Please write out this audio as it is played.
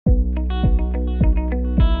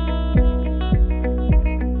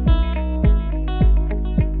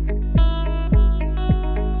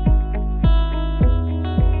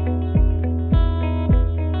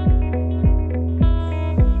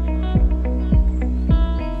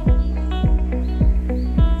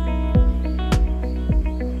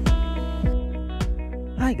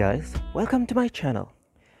guys, welcome to my channel.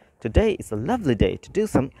 Today is a lovely day to do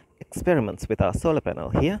some experiments with our solar panel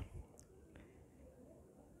here.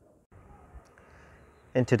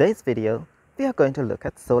 In today's video, we are going to look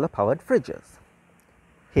at solar powered fridges.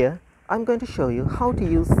 Here, I'm going to show you how to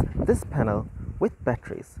use this panel with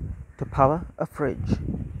batteries to power a fridge.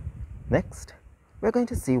 Next, we're going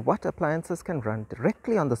to see what appliances can run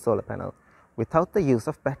directly on the solar panel without the use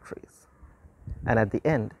of batteries. And at the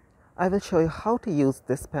end, I will show you how to use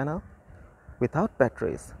this panel without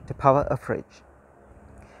batteries to power a fridge.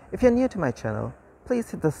 If you're new to my channel, please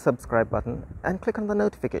hit the subscribe button and click on the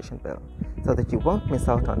notification bell so that you won't miss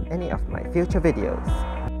out on any of my future videos.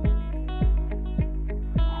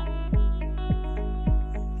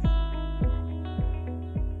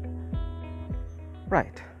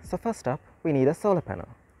 Right, so first up, we need a solar panel.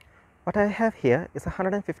 What I have here is a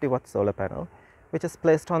 150 watt solar panel which is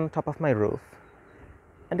placed on top of my roof,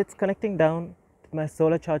 and it's connecting down to my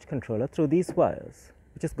solar charge controller through these wires,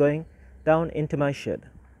 which is going down into my shed.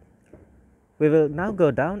 We will now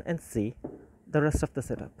go down and see the rest of the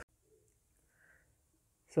setup.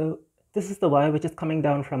 So this is the wire which is coming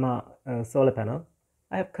down from our solar panel.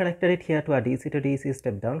 I have connected it here to our DC to DC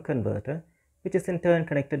step down converter, which is in turn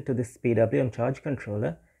connected to this PWM charge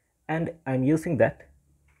controller, and I'm using that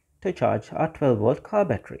to charge our 12 volt car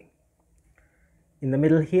battery. In the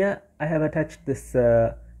middle here, I have attached this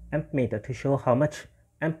amp meter to show how much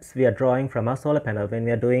amps we are drawing from our solar panel when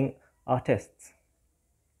we are doing our tests.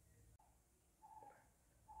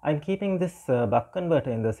 I'm keeping this buck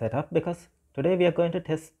converter in the setup because today we are going to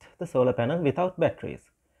test the solar panel without batteries,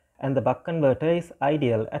 and the buck converter is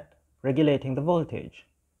ideal at regulating the voltage.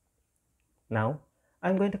 Now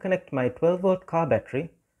I'm going to connect my 12 volt car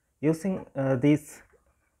battery using these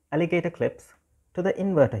alligator clips to the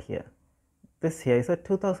inverter here. This here is a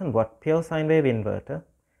 2000 watt pure sine wave inverter,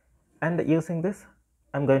 and using this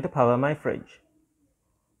I'm going to power my fridge.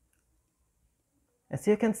 As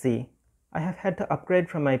you can see, I have had to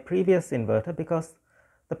upgrade from my previous inverter because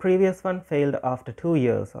the previous one failed after 2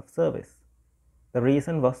 years of service. The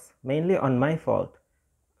reason was mainly on my fault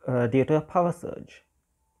due to a power surge.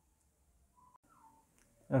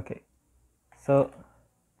 Okay, so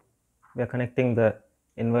we are connecting the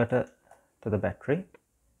inverter to the battery.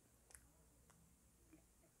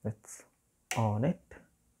 Let's on it,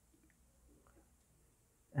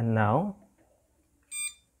 and now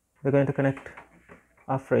we're going to connect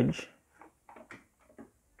our fridge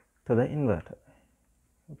to the inverter.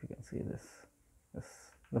 Hope you can see this.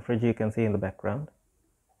 The fridge you can see in the background.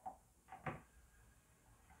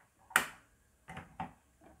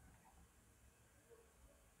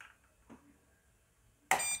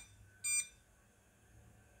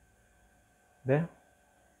 There.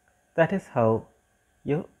 That is how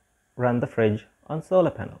you run the fridge on solar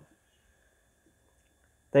panel.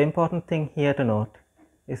 The important thing here to note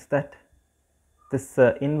is that this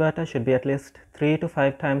inverter should be at least 3 to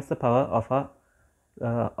 5 times the power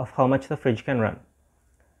of how much the fridge can run.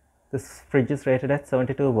 This fridge is rated at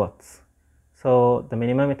 72 watts, so the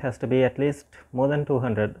minimum it has to be at least more than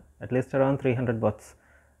 200, at least around 300 watts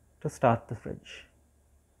to start the fridge.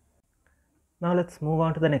 Now let's move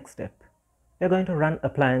on to the next step. We are going to run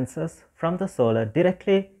appliances from the solar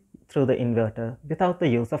directly through the inverter without the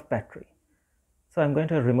use of battery. So I'm going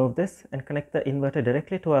to remove this and connect the inverter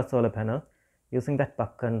directly to our solar panel using that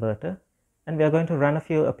buck converter, and we are going to run a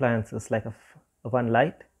few appliances like one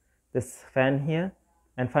light, this fan here,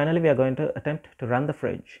 and finally we are going to attempt to run the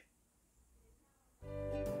fridge.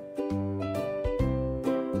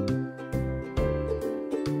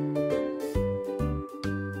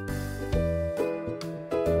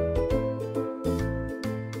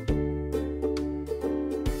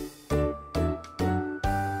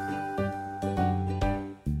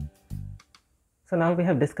 So now we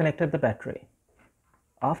have disconnected the battery.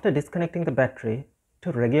 After disconnecting the battery,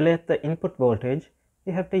 to regulate the input voltage,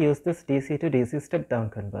 we have to use this DC to DC step down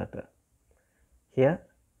converter. Here,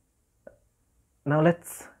 now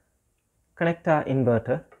let's connect our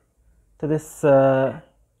inverter to this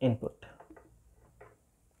input,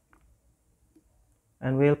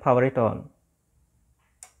 and we'll power it on.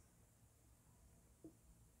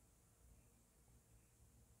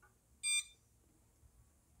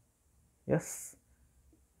 Yes,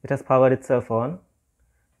 it has powered itself on.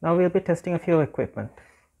 Now we'll be testing a few equipment.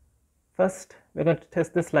 First, we're going to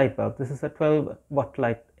test this light bulb. This is a 12 watt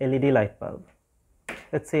LED light bulb.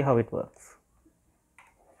 Let's see how it works.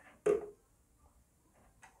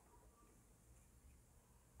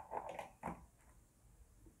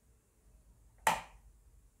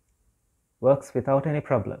 Works without any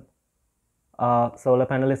problem. Our solar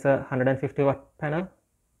panel is a 150 watt panel,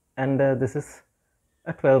 and this is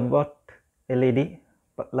a 12-watt LED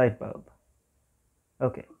light bulb.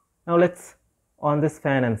 Okay, now let's on this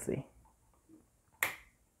fan and see.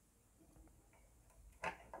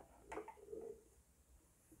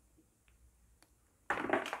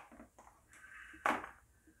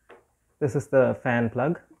 This is the fan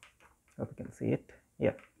plug. Hope you can see it.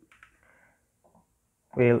 Yeah.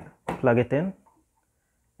 We'll plug it in.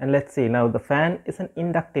 And let's see, now the fan is an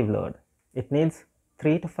inductive load. It needs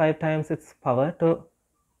 3 to 5 times its power to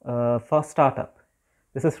for startup.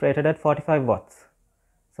 This is rated at 45 watts.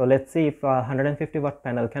 So let's see if a 150 watt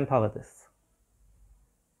panel can power this.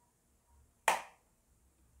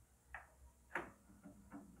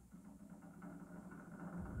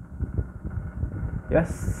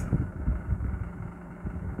 Yes.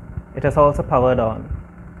 It has also powered on.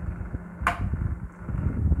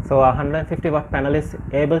 So a 150 watt panel is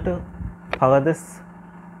able to power this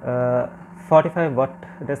 45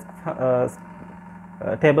 watt desk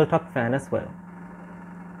tabletop fan as well.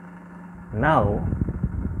 Now,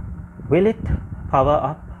 will it power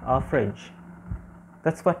up our fridge?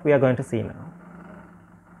 That's what we are going to see now.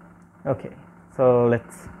 Okay, so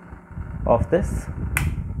let's off this.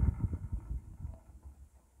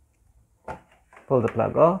 Pull the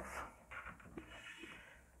plug off.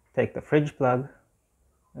 Take the fridge plug.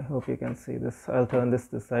 I hope you can see this. I'll turn this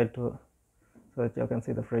side so that you can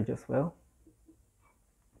see the fridge as well.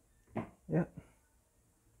 Yeah.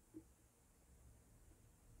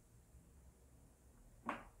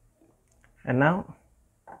 And now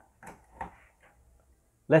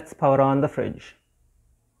let's power on the fridge.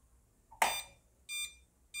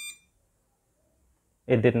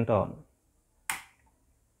 It didn't on.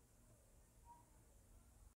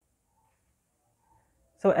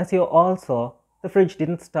 So as you all saw, the fridge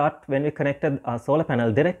didn't start when we connected our solar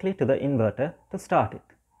panel directly to the inverter to start it.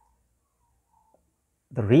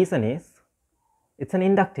 The reason is it's an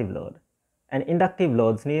inductive load, and inductive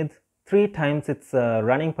loads need 3 times its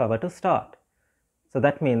running power to start. So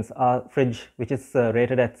that means our fridge, which is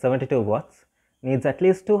rated at 72 watts, needs at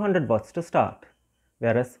least 200 watts to start,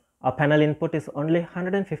 whereas our panel input is only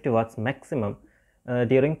 150 watts maximum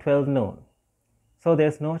during 12 noon. So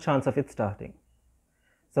there's no chance of it starting.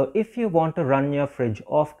 So if you want to run your fridge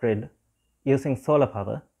off-grid using solar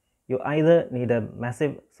power, you either need a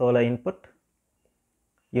massive solar input,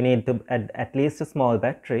 you need to add at least a small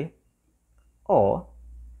battery, or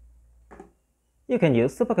you can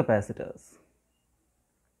use supercapacitors.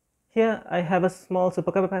 Here I have a small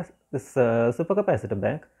supercapacitor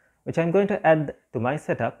bank, which I'm going to add to my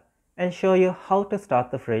setup and show you how to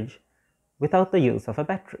start the fridge without the use of a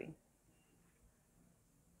battery.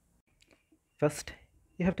 First,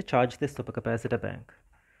 you have to charge this supercapacitor bank.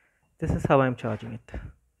 This is how I'm charging it.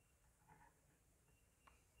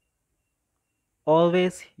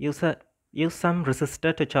 Always use some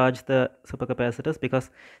resistor to charge the supercapacitors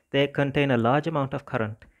because they contain a large amount of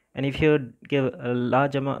current, and if you give a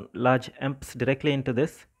large amps directly into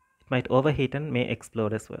this, it might overheat and may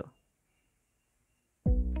explode as well.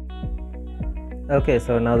 Okay,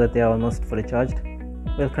 so now that they are almost fully charged,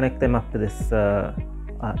 we'll connect them up to this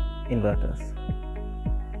inverters.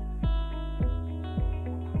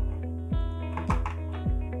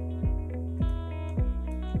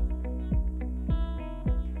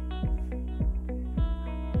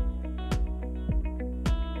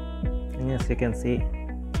 As you can see,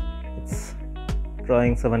 it's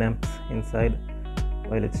drawing 7 amps inside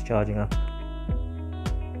while it's charging up.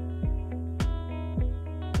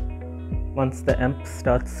 Once these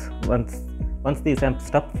amps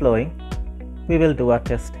stop flowing, we will do our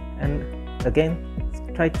test and again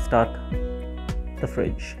try to start the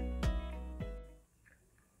fridge.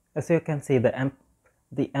 As you can see, the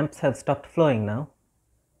amps have stopped flowing now,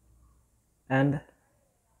 and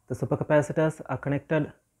the supercapacitors are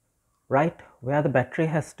connected right where the battery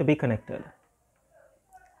has to be connected.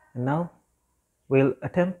 And now we'll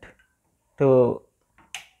attempt to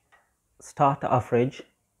start our fridge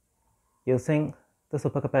using the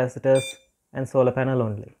supercapacitors and solar panel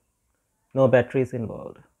only. No batteries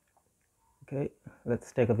involved. Okay,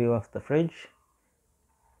 let's take a view of the fridge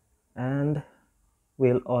and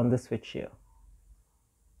we'll on the switch here.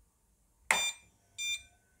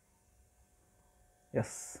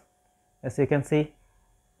 Yes, as you can see,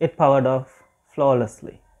 it powered off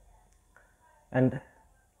flawlessly, and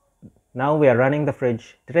now we are running the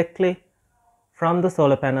fridge directly from the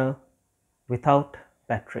solar panel without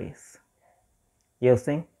batteries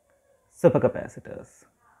using supercapacitors.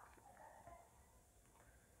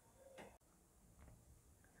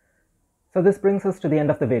 So this brings us to the end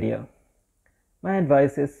of the video. My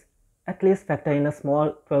advice is at least factor in a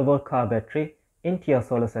small 12-volt car battery into your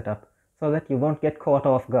solar setup so that you won't get caught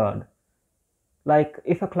off guard. Like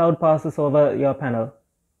if a cloud passes over your panel,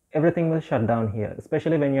 everything will shut down here,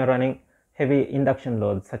 especially when you're running heavy induction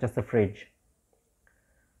loads such as the fridge.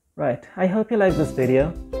 Right, I hope you liked this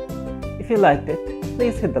video. If you liked it,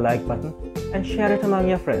 please hit the like button and share it among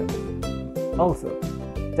your friends. Also,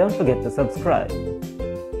 don't forget to subscribe.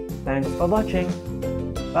 Thanks for watching.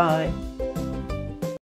 Bye.